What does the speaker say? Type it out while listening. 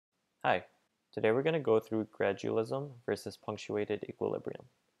Hi, today we're going to go through gradualism versus punctuated equilibrium.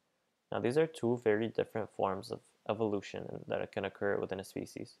 Now these are two very different forms of evolution that can occur within a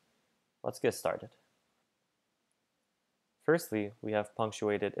species. Let's get started. Firstly, we have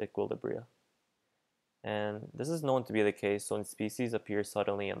punctuated equilibria. And this is known to be the case when species appear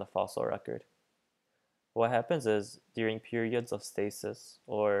suddenly in the fossil record. What happens is, during periods of stasis,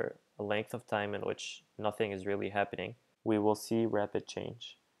 or a length of time in which nothing is really happening, we will see rapid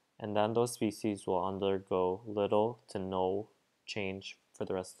change. And then those species will undergo little to no change for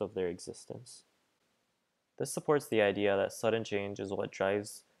the rest of their existence. This supports the idea that sudden change is what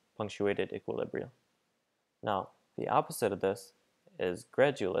drives punctuated equilibrium. Now, the opposite of this is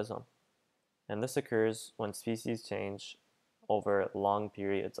gradualism, and this occurs when species change over long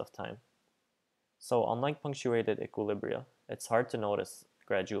periods of time. So unlike punctuated equilibria, it's hard to notice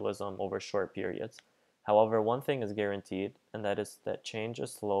gradualism over short periods. However, one thing is guaranteed, and that is that change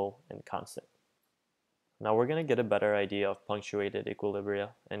is slow and constant. Now we're going to get a better idea of punctuated equilibria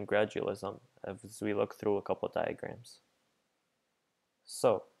and gradualism as we look through a couple diagrams.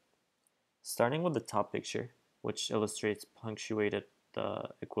 So, starting with the top picture, which illustrates punctuated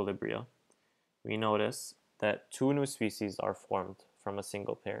equilibria, we notice that two new species are formed from a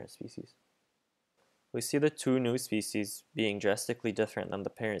single parent species. We see the two new species being drastically different than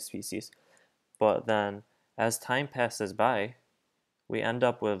the parent species, but then as time passes by, we end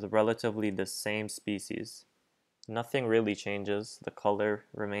up with relatively the same species. Nothing really changes, the color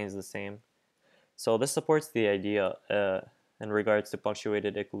remains the same. So this supports the idea in regards to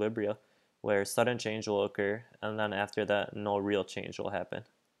punctuated equilibria, where sudden change will occur, and then after that, no real change will happen.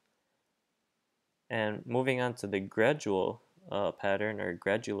 And moving on to the gradual pattern, or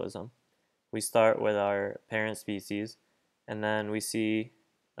gradualism, we start with our parent species, and then we see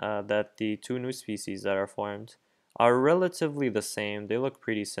that the two new species that are formed are relatively the same. They look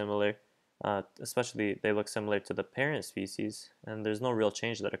pretty similar, especially they look similar to the parent species, and there's no real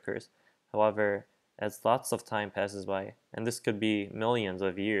change that occurs. However, as lots of time passes by, and this could be millions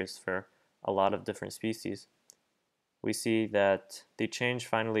of years for a lot of different species, we see that the change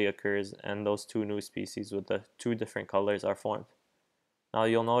finally occurs and those two new species with the two different colors are formed. Now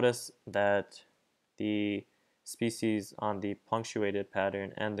you'll notice that the species on the punctuated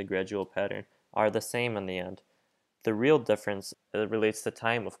pattern and the gradual pattern are the same in the end. The real difference relates to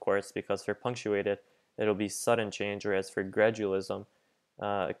time, of course, because for punctuated, it'll be sudden change, whereas for gradualism,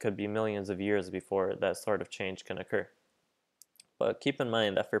 it could be millions of years before that sort of change can occur. But keep in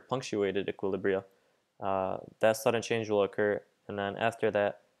mind that for punctuated equilibria, that sudden change will occur, and then after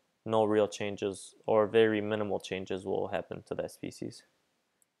that, no real changes or very minimal changes will happen to that species.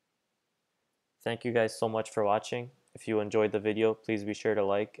 Thank you guys so much for watching. If you enjoyed the video, please be sure to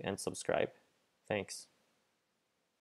like and subscribe. Thanks.